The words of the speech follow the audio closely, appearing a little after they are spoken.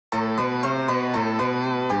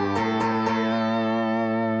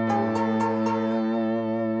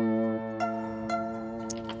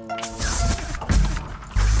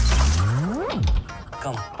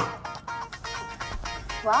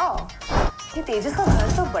Wow, ये तेजस का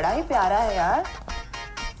घर तो बड़ा ही प्यारा है यार।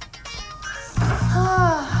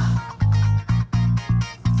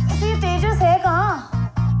 ये तेजस है कहाँ?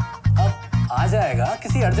 अब आ जाएगा,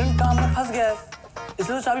 किसी अर्जेंट काम में फंस गया है,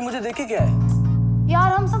 इसलिए तो चाबी मुझे देके गया है।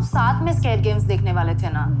 यार हम सब साथ में स्केट गेम्स देखने वाले थे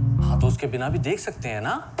ना। हाँ तो उसके बिना भी देख सकते हैं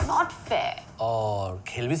ना। Not fair. और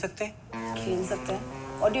खेल भी सकते हैं। खेल सकते हैं?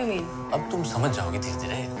 What do you mean? अब तुम समझ जाओगे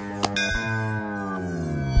धीरे-धीरे।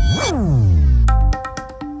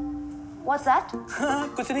 What's that?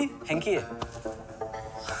 कुछ नहीं, हैंकी है।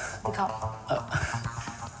 दिखाओ।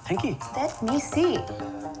 हैंकी? Let me see.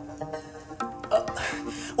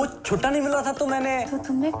 वो छुट्टा नहीं मिल रहा था तो मैंने। तो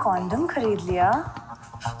तुमने कॉन्डम खरीद लिया?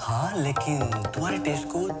 हाँ, लेकिन तुम्हारे टेस्ट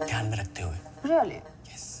को ध्यान में रखते हुए। Really?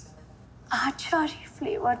 Yes. Achari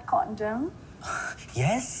flavored condom?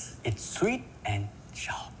 Yes, it's sweet and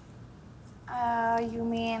sharp. You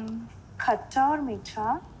mean खट्टा और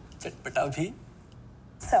मीठा? चटपटा भी।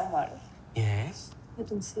 समर। Yes. मैं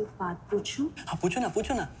तुमसे एक बात पूछूं? हाँ पूछो ना,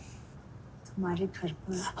 पूछो ना। तुम्हारे घर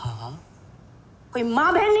पर हाँ कोई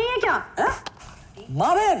माँ बहन नहीं है क्या?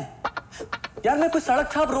 माँ बहन? यार मैं कोई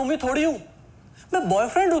सड़क छाप रोमी थोड़ी हूँ, मैं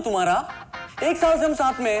बॉयफ्रेंड हूँ तुम्हारा। 1 साल से हम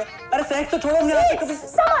साथ में। अरे सेक्स तो छोड़ो, हमने आज तक कभी।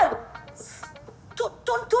 Summer,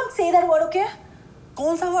 don't say that word, okay?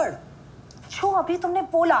 कौन सा वर्ड? जो अभी तुमने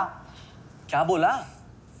बोला। क्या बोला?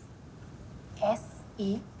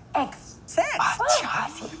 S.E.X. सेक्स।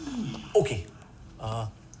 ओके,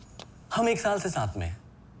 हम 1 साल से साथ में हैं।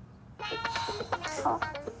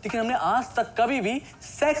 लेकिन हमने आज तक कभी भी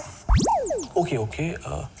सेक्स। ओके,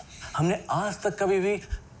 हमने आज तक कभी भी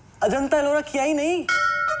अजंता एलोरा किया ही नहीं।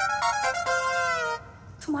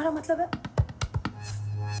 तुम्हारा मतलब है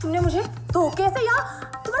तुमने मुझे धोखे से या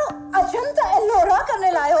तुम्हारा अजंता एलोरा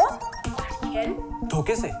करने लाए हो?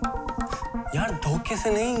 धोखे से? यार धोखे से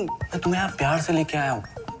नहीं, मैं तुम्हें यहाँ प्यार से लेके आया हूँ।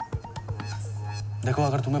 देखो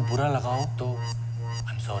अगर तुम्हें बुरा लगा हो तो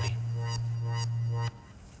I am sorry.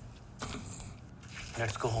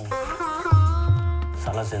 Let's go home.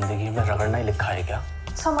 साला जिंदगी में रगड़ना ही लिखा है क्या?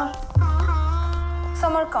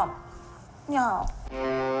 समर कम यहाँ।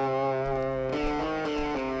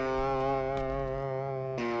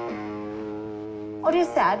 और ये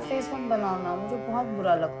सैड फेस मत बनाओ ना, मुझे बहुत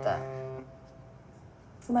बुरा लगता है।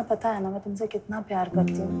 तुम्हें पता है ना मैं तुमसे कितना प्यार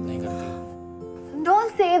करती हूँ। नहीं करती।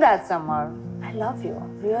 Don't say that, Samar. I love you,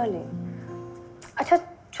 really. अच्छा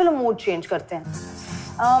चलो मूड चेंज करते हैं।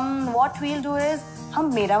 What we'll do is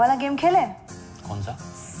हम मेरा वाला गेम खेलें। कौन सा?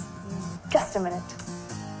 Just a minute.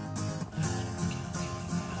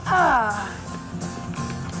 हाँ।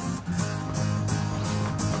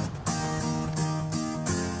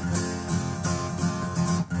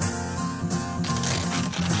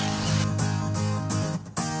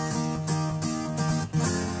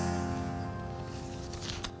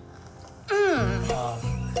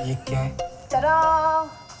 ये क्या है? चलो,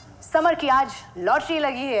 समर की आज लॉटरी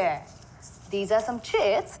लगी है। These are some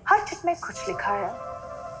chits. Her chit में कुछ लिखा है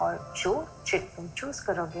और जो चिट तुम चूज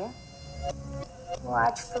करोगे वो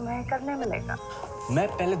आज तुम्हें करने मिलेगा। मैं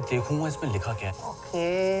पहले देखूंगा इसमें लिखा क्या है।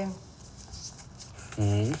 Okay.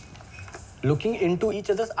 Looking into each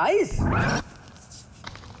other's eyes.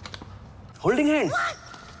 Holding hands.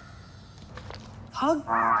 Hug.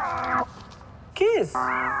 Kiss.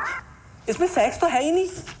 इसमें सेक्स तो है ही नहीं।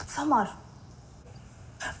 समर।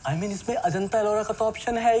 I mean, इसमें अजंता एलोरा का तो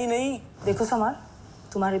ऑप्शन है ही नहीं। देखो समर,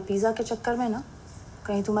 तुम्हारे पिज्जा के चक्कर में ना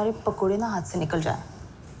कहीं तुम्हारे पकोड़े ना हाथ से निकल जाए।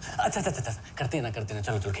 अच्छा करते हैं ना,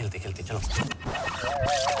 चलो खेलते चलो।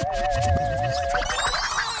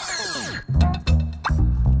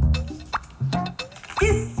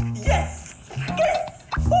 किस, यस, किस।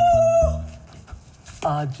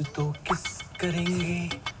 आज तो किस करेंगे,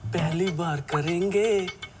 पहली बार करेंगे,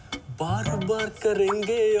 बार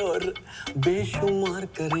करेंगे और बेशुमार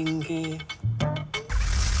करेंगे।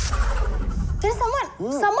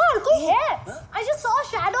 समर कोई है? I just saw a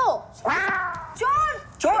shadow. चोर!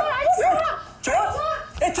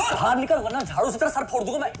 ए चोर! बाहर निकल वरना झाड़ू से तेरा सर फोड़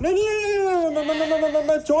दूंगा मैं। नहीं,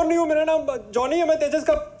 मैं चोर नहीं हूँ। मेरा नाम जॉनी है। मैं तेजस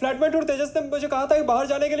का फ्लैटमेट हूँ। तेजस ने मुझे कहा था कि बाहर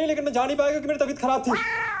जाने के लिए, लेकिन मैं जा नहीं पाया क्योंकि मेरी तबीयत खराब थी।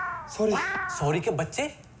 सॉरी के बच्चे,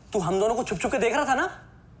 तू हम दोनों को छुप के देख रहा था ना?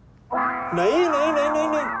 नहीं।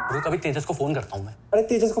 रुक, अभी तेजस को फोन करता हूँ मैं। अरे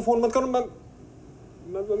तेजस को फोन मत करो,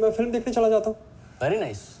 मैं फिल्म देखने चला जाता हूँ। वेरी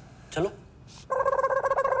नाइस, चलो।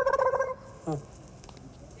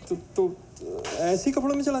 तो ऐसे ही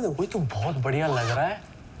कपड़ों में चला जाऊँ? वही तो बहुत बढ़िया लग रहा है।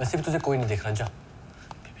 वैसे भी तुझे कोई नहीं देख रहा, जा।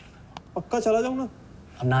 पक्का चला जाऊँ ना?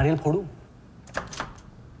 अब नारियल फोड़ू?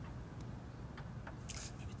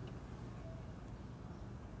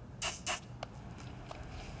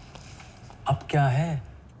 अब क्या है?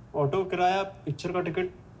 ऑटो किराया, पिक्चर का ticket,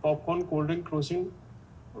 popcorn, cold drink, crossing,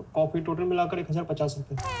 coffee total मिलाकर 1050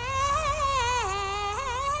 रुपये।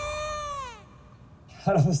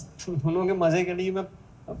 यार बस दोनों के मजे के लिए मैं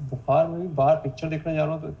बुखार में भी बाहर पिक्चर देखने जा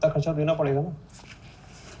रहा हूँ तो इतना खर्चा देना पड़ेगा ना।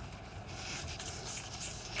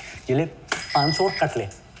 ये ले 500 और कट ले।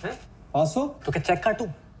 500? तो क्या चेक काटूं?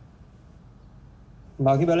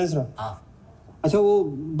 बाकी बैलेंस रहा? हाँ। अच्छा वो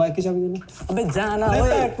बाइक की चाबी देना। अबे जाना ओए।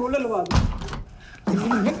 ओए। टोटल लगा दो।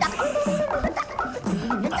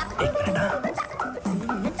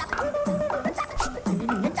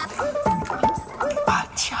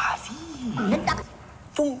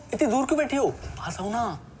 तुम इतनी दूर क्यों बैठी हो? पास आओ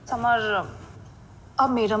ना। समर, अब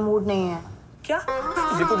मेरा मूड नहीं है। क्या?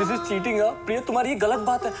 देखो दिस इज चीटिंग है प्रिया, तुम्हारी ये गलत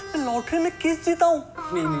बात है। मैं लॉटरी में किस जीता हूँ?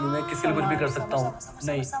 नहीं नहीं मैं किसी लिए कुछ भी कर सकता हूँ।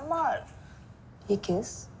 नहीं समर, ये किस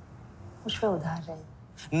मुझ पे उधार है।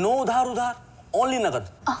 नो उधार ओनली नगद।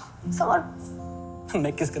 समर,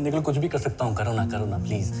 मैं किस करने के लिए कुछ भी कर सकता हूँ। करो ना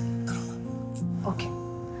प्लीज करो ना। ओके,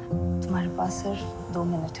 तुम्हारे पास सिर्फ 2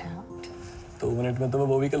 मिनट है। 2 मिनट में तो मैं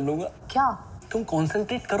वो भी कर लूंगा। क्या? तुम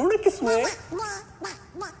कंसंट्रेट करो ना किसमें।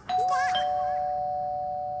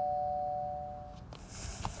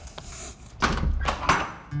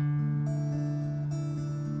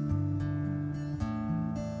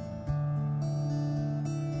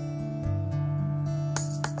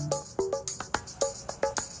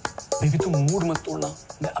 बेबी तुम मूड मत तोड़ना,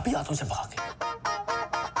 मैं अभी आता हूं से भाग के।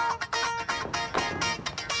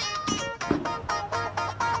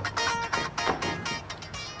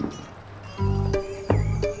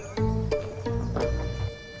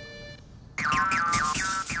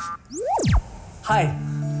 हाय,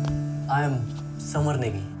 आई एम समर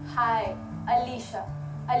नेगी। हाय,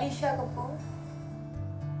 अलीशा कपूर।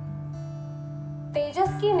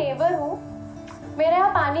 तेजस की नेबर हूँ। मेरे यहाँ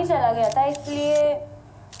पानी चला गया था इसलिए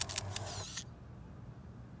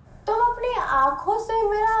तुम अपनी आंखों से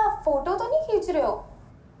मेरा फोटो तो नहीं खींच रहे हो?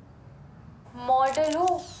 मॉडल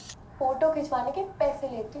हूँ, फोटो खिंचवाने के पैसे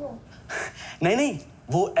लेती हूँ। नहीं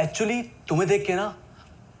वो एक्चुअली तुम्हें देख के ना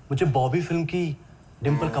मुझे बॉबी फिल्म की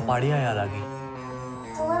डिम्पल कपाड़िया याद आ गई।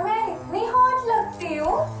 तुम्हें मैं इतनी हॉट लगती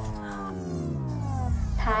हूँ?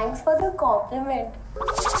 Thanks for the complement.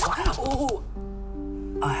 Oh,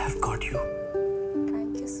 I have got you.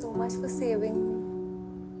 Thank you so much for saving me.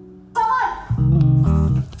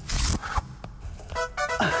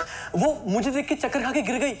 वो मुझे देख के चक्कर खा के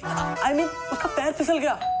गिर गई। I mean, उसका पैर फिसल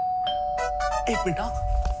गया। 1 मिनट।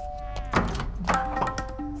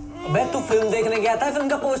 अबे तू फिल्म देखने गया था? फिल्म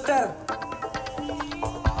का पोस्टर।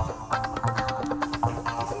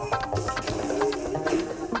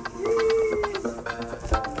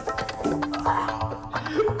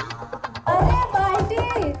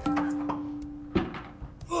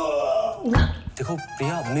 देखो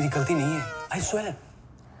प्रिया, मेरी गलती नहीं है। I swear.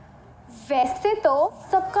 वैसे तो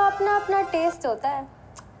सबका अपना अपना टेस्ट होता है।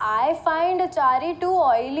 I find achari too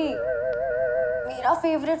oily. मेरा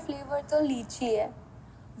फेवरेट फ्लेवर तो लीची है,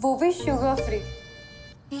 वो भी sugar free.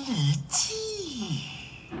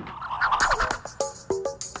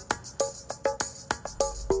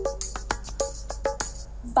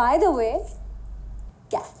 By the way,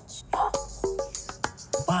 catch.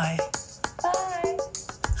 Bye. Bye.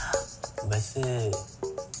 वैसे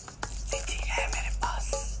लीची है मेरे पास।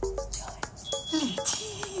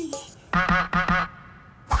 लीची।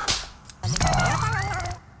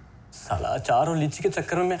 साला अचार और लीची के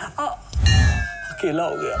चक्कर में मैं अकेला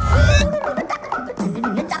हो गया।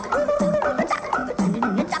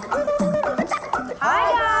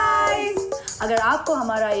 हाय गाइस, अगर आपको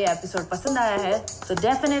हमारा ये एपिसोड पसंद आया है तो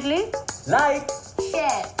definitely like,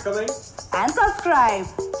 share, comment and subscribe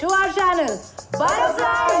to our channel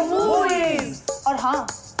butterfly movies. और हाँ,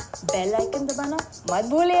 बेल आइकन दबाना मत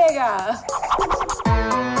भूलिएगा।